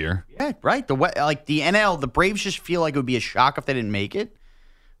good this year. Yeah, right. The NL, the Braves just feel like it would be a shock if they didn't make it.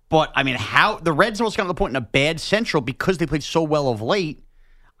 But, I mean, how the Reds almost got to the point in a bad Central because they played so well of late.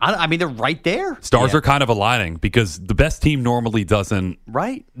 I mean, they're right there. Stars are kind of aligning because the best team normally doesn't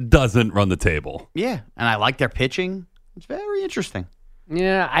run the table. Yeah, and I like their pitching. It's very interesting.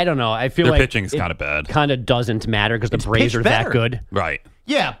 Yeah, I don't know. I feel their like pitching is kind of bad. Kind of doesn't matter because the Braves are that good. Right.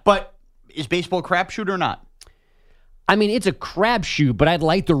 Yeah, but is baseball a crapshoot or not? I mean, it's a crapshoot, but I'd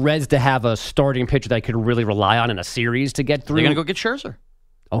like the Reds to have a starting pitcher that I could really rely on in a series to get through. They're going to go get Scherzer.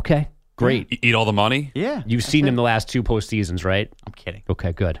 Okay, great. Eat all the money? Yeah. You've seen him the last 2 postseasons, right? I'm kidding.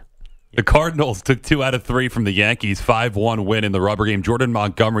 Okay, good. The Cardinals took 2 out of 3 from the Yankees, 5-1 win in the rubber game. Jordan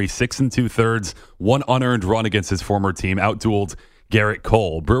Montgomery, 6 2/3, 1 unearned run against his former team, outdueled Garrett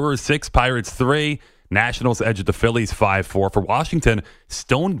Cole. Brewers 6, Pirates 3. Nationals edged the Phillies 5-4. For Washington,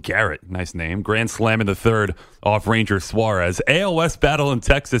 Stone Garrett, nice name, grand slam in the 3rd off Ranger Suarez. AL West battle in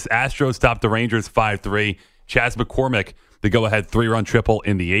Texas, Astros topped the Rangers 5-3. Chas McCormick, the go-ahead 3-run triple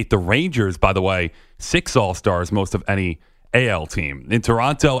in the 8th. The Rangers, by the way, 6 All-Stars, most of any AL team. In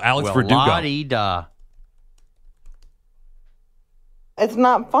Toronto, Alex Verdugo. La-dee-da. It's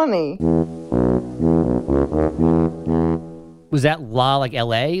not funny. Was that La like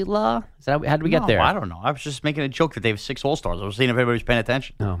L.A. La? Is that how did we get there? I don't know. I was just making a joke that they have 6 All-Stars. I was seeing if everybody's paying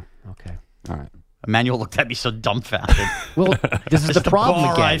attention. Oh, okay. All right. Emmanuel looked at me so dumbfounded. Well, this is the problem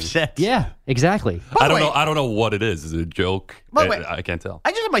bar again. I've set. Yeah, exactly. I don't know what it is. Is it a joke? I can't tell.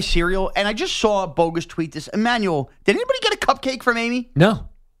 I just had my cereal, and I just saw Bogus tweet this. Emmanuel, did anybody get a cupcake from Amy? No.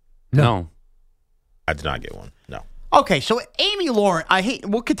 I did not get one. No. Okay, so Amy Lawrence,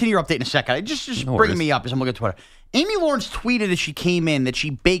 we'll continue your update in a second. Just bringing me up as I'm looking at Twitter. Amy Lawrence tweeted as she came in that she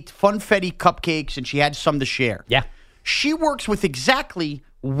baked funfetti cupcakes and she had some to share. Yeah. She works with exactly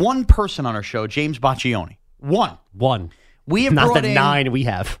one person on our show, James Baccioni. One. We have not brought the in 9 we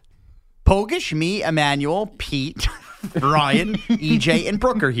have. Pogish, me, Emmanuel, Pete, Ryan, EJ, and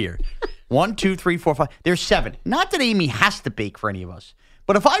Brooke are here. 1, 2, 3, 4, 5. There's 7. Not that Amy has to bake for any of us.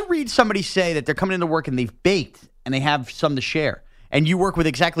 But if I read somebody say that they're coming into work and they've baked and they have some to share, and you work with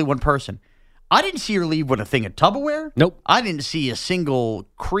exactly one person, I didn't see her leave with a thing of Tupperware. Nope. I didn't see a single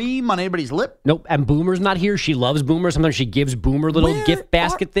cream on anybody's lip. Nope. And Boomer's not here. She loves Boomer. Sometimes she gives Boomer little gift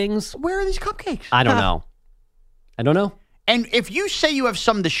basket things. Where are these cupcakes? I don't know. And if you say you have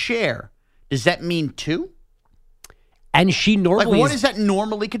some to share, does that mean 2? And she normally... what is that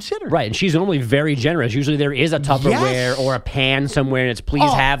normally considered? Right, and she's normally very generous. Usually there is a Tupperware or a pan somewhere, and it's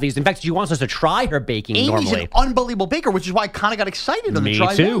please have these. In fact, she wants us to try her baking Amy's normally. An unbelievable baker, which is why I kind of got excited on the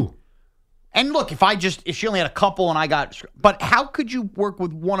try. Me too. And look, if she only had a couple and I got... But how could you work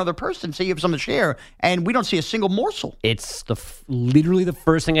with one other person, say you have something to share, and we don't see a single morsel? It's literally the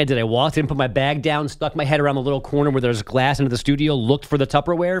first thing I did. I walked in, put my bag down, stuck my head around the little corner where there's glass into the studio, looked for the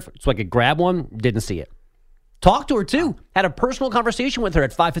Tupperware so I could grab one, didn't see it. Talked to her, too. Had a personal conversation with her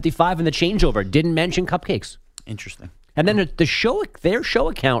at 5:55 in the changeover. Didn't mention cupcakes. Interesting. And then their show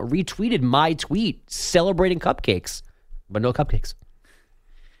account retweeted my tweet celebrating cupcakes, but no cupcakes.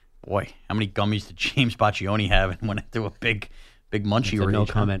 Boy, how many gummies did James Baccioni have and went into a big Big Munchie rage. No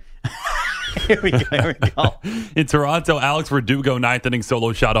comment. Here we go. In Toronto, Alex Verdugo, ninth inning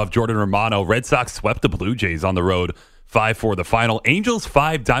solo shot off Jordan Romano. Red Sox swept the Blue Jays on the road 5-4 the final. Angels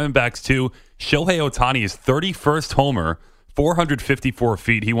 5, Diamondbacks 2. Shohei Ohtani is 31st homer, 454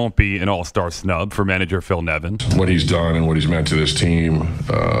 feet. He won't be an all-star snub for manager Phil Nevin. What he's done and what he's meant to this team,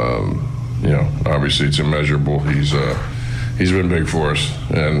 obviously it's immeasurable. He's been big for us.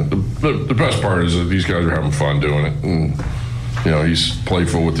 And the best part is that these guys are having fun doing it. And, he's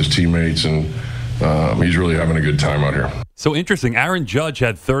playful with his teammates, and he's really having a good time out here. So interesting. Aaron Judge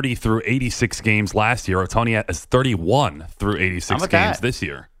had 30 through 86 games last year. Ohtani has 31 through 86 games this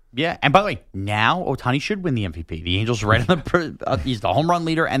year. Yeah, and by the way, now Ohtani should win the MVP. The Angels are right on he's the home run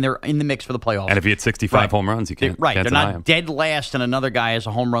leader, and they're in the mix for the playoffs. And if he had 65 home runs, you can't They're deny not him. dead last, and another guy has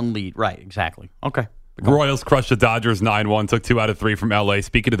a home run lead. Right, exactly. Okay. Royals crushed the Dodgers 9-1, took 2 out of 3 from L.A.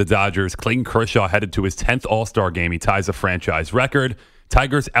 Speaking of the Dodgers, Clayton Kershaw headed to his 10th All-Star game. He ties a franchise record.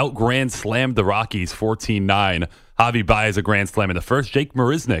 Tigers out-grand slammed the Rockies 14-9. Javi Baez a grand slam in the first. Jake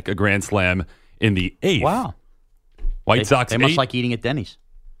Marisnick a grand slam in the 8th. Wow. White Sox They must like eating at Denny's.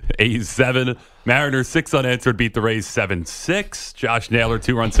 A's 7. Mariners 6 unanswered beat the Rays 7-6. Josh Naylor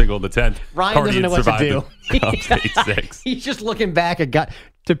 2-run single in the 10th. Ryan doesn't know what to do. 8-6. He's just looking back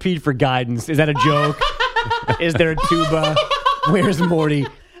to Pete for guidance. Is that a joke? Is there a tuba? Where's Morty?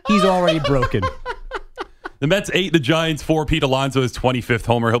 He's already broken. The Mets 8, the Giants 4. Pete Alonso is 25th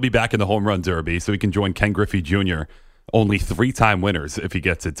homer. He'll be back in the home run derby, so he can join Ken Griffey Jr. Only 3-time winners if he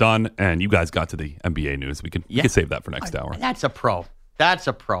gets it done. And you guys got to the NBA news. We can save that for next hour. That's a pro. That's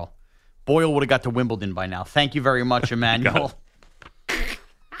a pro. Boyle would have got to Wimbledon by now. Thank you very much, Emmanuel.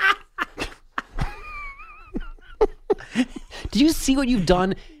 Do you see what you've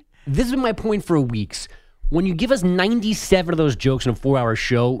done? This has been my point for weeks. When you give us 97 of those jokes in a 4-hour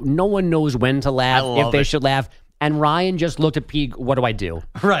show, no one knows when to laugh, if they should laugh. And Ryan just looked at Pete, what do I do?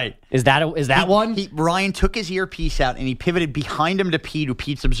 Right. Is that one? Ryan took his earpiece out and he pivoted behind him to Pete, who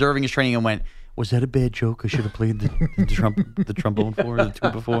Pete's observing his training, and went, was that a bad joke? I should have played the trombone for the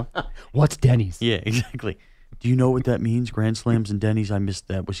tuba before. What's Denny's? Yeah, exactly. Do you know what that means? Grand slams and Denny's. I missed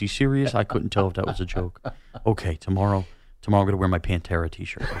that. Was he serious? I couldn't tell if that was a joke. Okay, tomorrow I'm going to wear my Pantera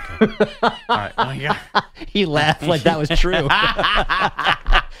T-shirt. Okay. All right. Oh, yeah. He laughed like that was true.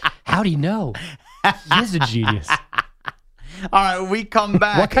 How'd he know? He's a genius. All right, we come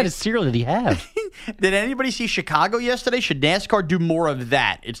back. What kind of cereal did he have? Did anybody see Chicago yesterday? Should NASCAR do more of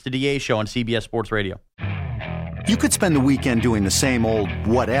that? It's the DA Show on CBS Sports Radio. You could spend the weekend doing the same old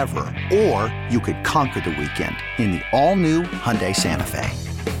whatever, or you could conquer the weekend in the all-new Hyundai Santa Fe.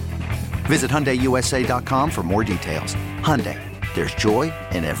 Visit HyundaiUSA.com for more details. Hyundai, there's joy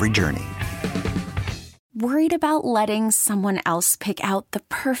in every journey. Worried about letting someone else pick out the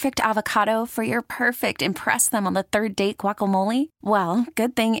perfect avocado for your perfect impress them on the third date guacamole? Well,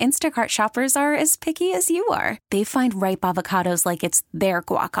 good thing Instacart shoppers are as picky as you are. They find ripe avocados like it's their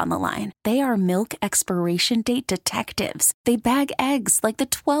guac on the line. They are milk expiration date detectives. They bag eggs like the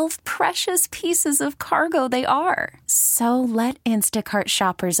 12 precious pieces of cargo they are. So let Instacart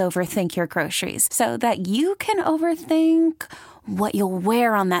shoppers overthink your groceries so that you can overthink what you'll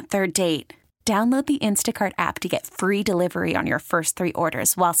wear on that third date. Download the Instacart app to get free delivery on your first 3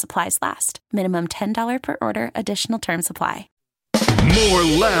 orders while supplies last. Minimum $10 per order. Additional terms apply. More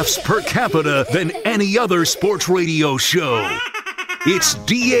laughs per capita than any other sports radio show. It's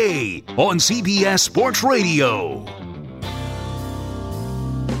DA on CBS Sports Radio.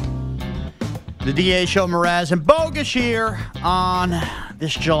 The DA Show, Mraz and Bogus here on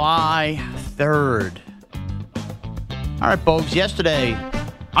this July 3rd. All right, Bogus, yesterday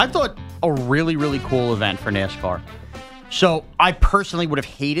I thought a really, really cool event for NASCAR. So I personally would have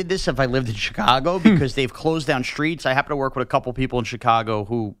hated this if I lived in Chicago because they've closed down streets. I happen to work with a couple people in Chicago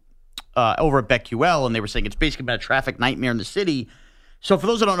who, over at BetQL, and they were saying it's basically been a traffic nightmare in the city. So for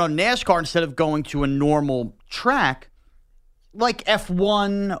those that don't know, NASCAR, instead of going to a normal track, like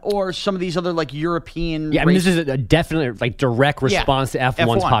F1 or some of these other like European I mean, this is a definite like direct response to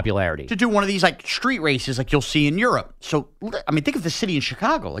F1's popularity. To do one of these like street races like you'll see in Europe. So, I mean, think of the city in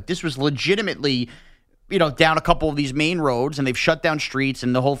Chicago. Like this was legitimately, down a couple of these main roads and they've shut down streets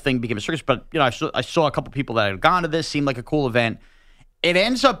and the whole thing became a circus. But, I saw a couple people that had gone to this, seemed like a cool event. It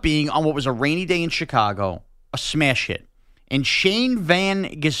ends up being on what was a rainy day in Chicago, a smash hit. And Shane Van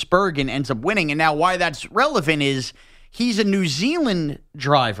Gisbergen ends up winning. And now why that's relevant is he's a New Zealand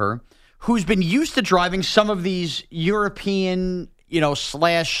driver who's been used to driving some of these European, /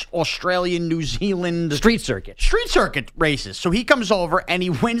 Australian, New Zealand street circuit races. So he comes over and he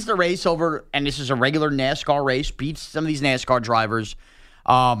wins the race over, and this is a regular NASCAR race, beats some of these NASCAR drivers.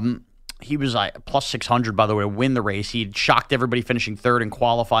 He was plus 600, by the way, to win the race. He had shocked everybody finishing third and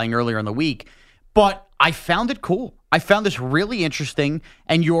qualifying earlier in the week. But I found it cool. I found this really interesting.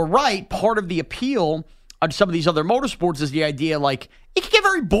 And you're right, part of the appeal of some of these other motorsports is the idea, like, it can get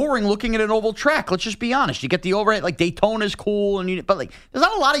very boring looking at an oval track. Let's just be honest. You get the overhead, like Daytona's cool, but like there's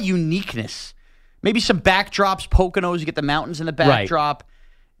not a lot of uniqueness. Maybe some backdrops, Poconos, you get the mountains in the backdrop.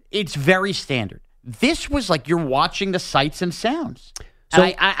 Right. It's very standard. This was like you're watching the sights and sounds. So,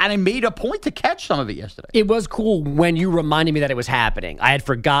 and I made a point to catch some of it yesterday. It was cool when you reminded me that it was happening. I had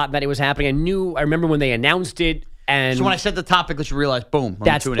forgotten that it was happening. I remember when they announced it. And so when I said the topic, let's realize, boom.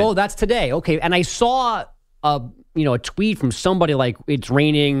 That's today. Okay. And I saw a tweet from somebody like, it's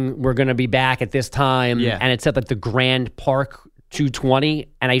raining, we're going to be back at this time. Yeah. And it said like the Grand Park 220.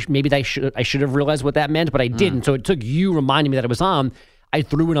 And I should have realized what that meant, but I didn't. So it took you reminding me that it was on. I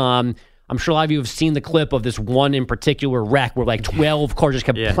threw it on. I'm sure a lot of you have seen the clip of this one in particular wreck where like 12 cars just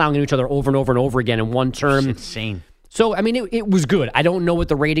kept plowing into each other over and over and over again in one turn. It's insane. So, I mean, it was good. I don't know what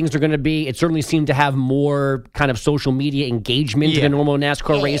the ratings are going to be. It certainly seemed to have more kind of social media engagement than a normal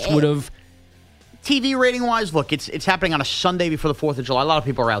NASCAR race would have. TV rating-wise, look, it's happening on a Sunday before the 4th of July. A lot of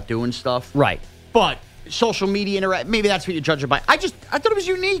people are out doing stuff. Right. But social media, maybe that's what you judge it by. I thought it was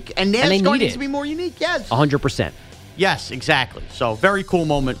unique. And NASCAR needs to be more unique, yes. 100%. Yes, exactly. So, very cool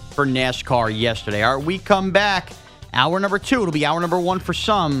moment for NASCAR yesterday. All right, we come back. Hour number 2. It'll be hour number 1 for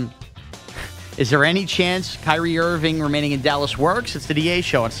some. Is there any chance Kyrie Irving remaining in Dallas works? It's the DA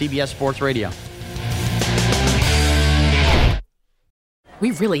Show on CBS Sports Radio. We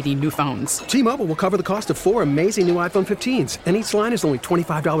really need new phones. T-Mobile will cover the cost of 4 amazing new iPhone 15s, and each line is only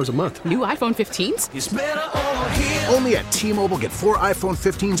 $25 a month. New iPhone 15s? It's better over here. Only at T-Mobile, get 4 iPhone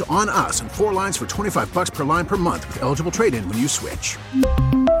 15s on us and 4 lines for $25 per line per month with eligible trade-in when you switch.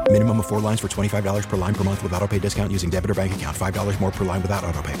 Minimum of 4 lines for $25 per line per month with autopay discount using debit or bank account. $5 more per line without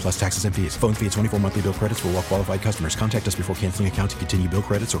autopay, plus taxes and fees. Phone fee at 24 monthly bill credits for well-qualified customers. Contact us before canceling account to continue bill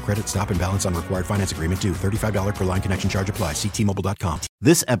credits or credit stop and balance on required finance agreement due. $35 per line connection charge applies. See T-Mobile.com.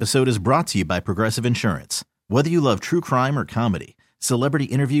 This episode is brought to you by Progressive Insurance. Whether you love true crime or comedy, celebrity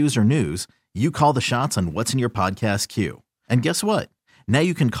interviews or news, you call the shots on what's in your podcast queue. And guess what? Now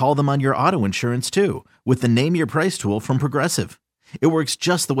you can call them on your auto insurance too with the Name Your Price tool from Progressive. It works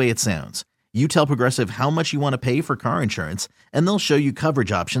just the way it sounds. You tell Progressive how much you want to pay for car insurance, and they'll show you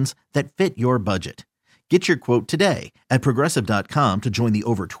coverage options that fit your budget. Get your quote today at Progressive.com to join the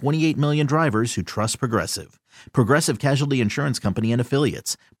over 28 million drivers who trust Progressive. Progressive Casualty Insurance Company and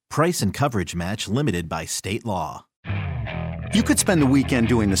Affiliates. Price and coverage match limited by state law. You could spend the weekend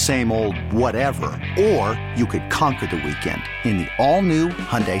doing the same old whatever, or you could conquer the weekend in the all-new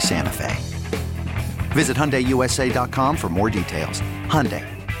Hyundai Santa Fe. Visit HyundaiUSA.com for more details. Hyundai,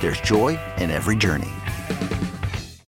 there's joy in every journey.